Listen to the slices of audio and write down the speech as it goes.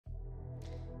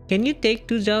Can you take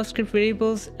two JavaScript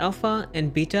variables, alpha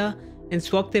and beta, and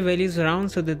swap their values around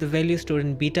so that the value stored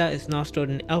in beta is now stored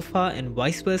in alpha and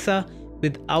vice versa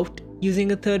without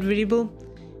using a third variable?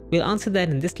 We'll answer that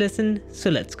in this lesson, so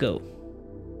let's go.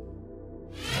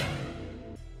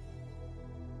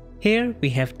 Here we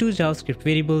have two JavaScript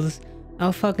variables,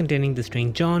 alpha containing the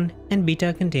string John and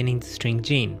beta containing the string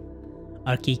Jane.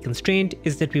 Our key constraint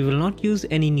is that we will not use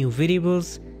any new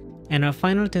variables, and our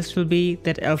final test will be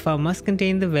that alpha must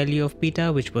contain the value of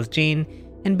beta, which was Jane,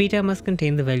 and beta must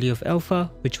contain the value of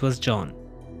alpha, which was John.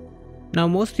 Now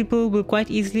most people will quite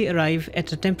easily arrive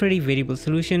at a temporary variable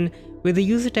solution where they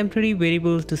use a temporary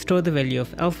variable to store the value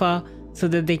of alpha so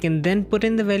that they can then put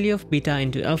in the value of beta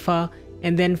into alpha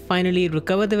and then finally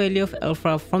recover the value of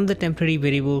alpha from the temporary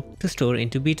variable to store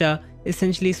into beta,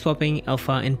 essentially swapping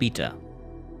alpha and beta.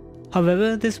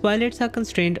 However, this violates our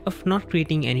constraint of not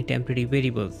creating any temporary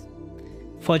variables.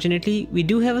 Fortunately, we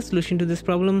do have a solution to this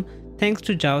problem thanks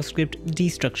to JavaScript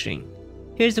destructuring.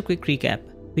 Here's a quick recap.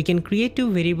 We can create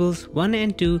two variables 1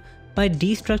 and 2 by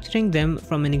destructuring them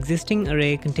from an existing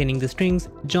array containing the strings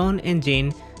John and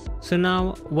Jane. So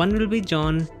now 1 will be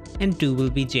John and 2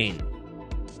 will be Jane.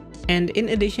 And in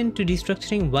addition to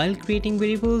destructuring while creating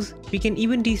variables, we can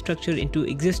even destructure into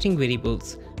existing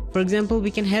variables. For example,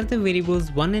 we can have the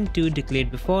variables 1 and 2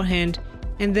 declared beforehand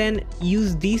and then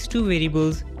use these two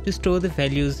variables to store the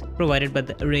values provided by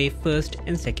the array first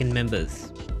and second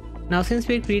members. Now since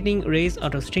we're creating arrays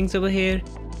out of strings over here,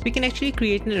 we can actually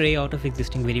create an array out of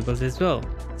existing variables as well.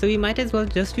 So we might as well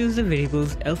just use the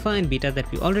variables alpha and beta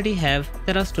that we already have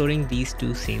that are storing these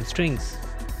two same strings.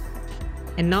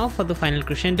 And now for the final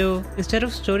crescendo, instead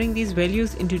of storing these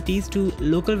values into these two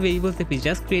local variables that we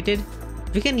just created,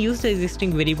 we can use the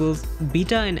existing variables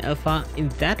beta and alpha in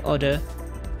that order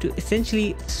to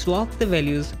essentially swap the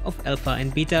values of alpha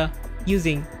and beta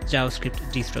using JavaScript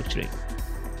destructuring.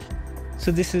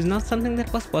 So this is not something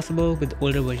that was possible with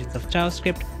older versions of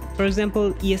JavaScript, for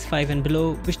example ES5 and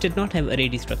below, which did not have array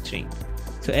destructuring.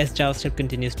 So as JavaScript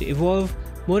continues to evolve,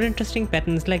 more interesting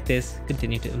patterns like this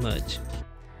continue to emerge.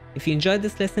 If you enjoyed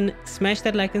this lesson, smash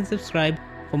that like and subscribe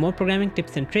for more programming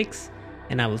tips and tricks,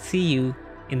 and I will see you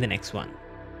in the next one.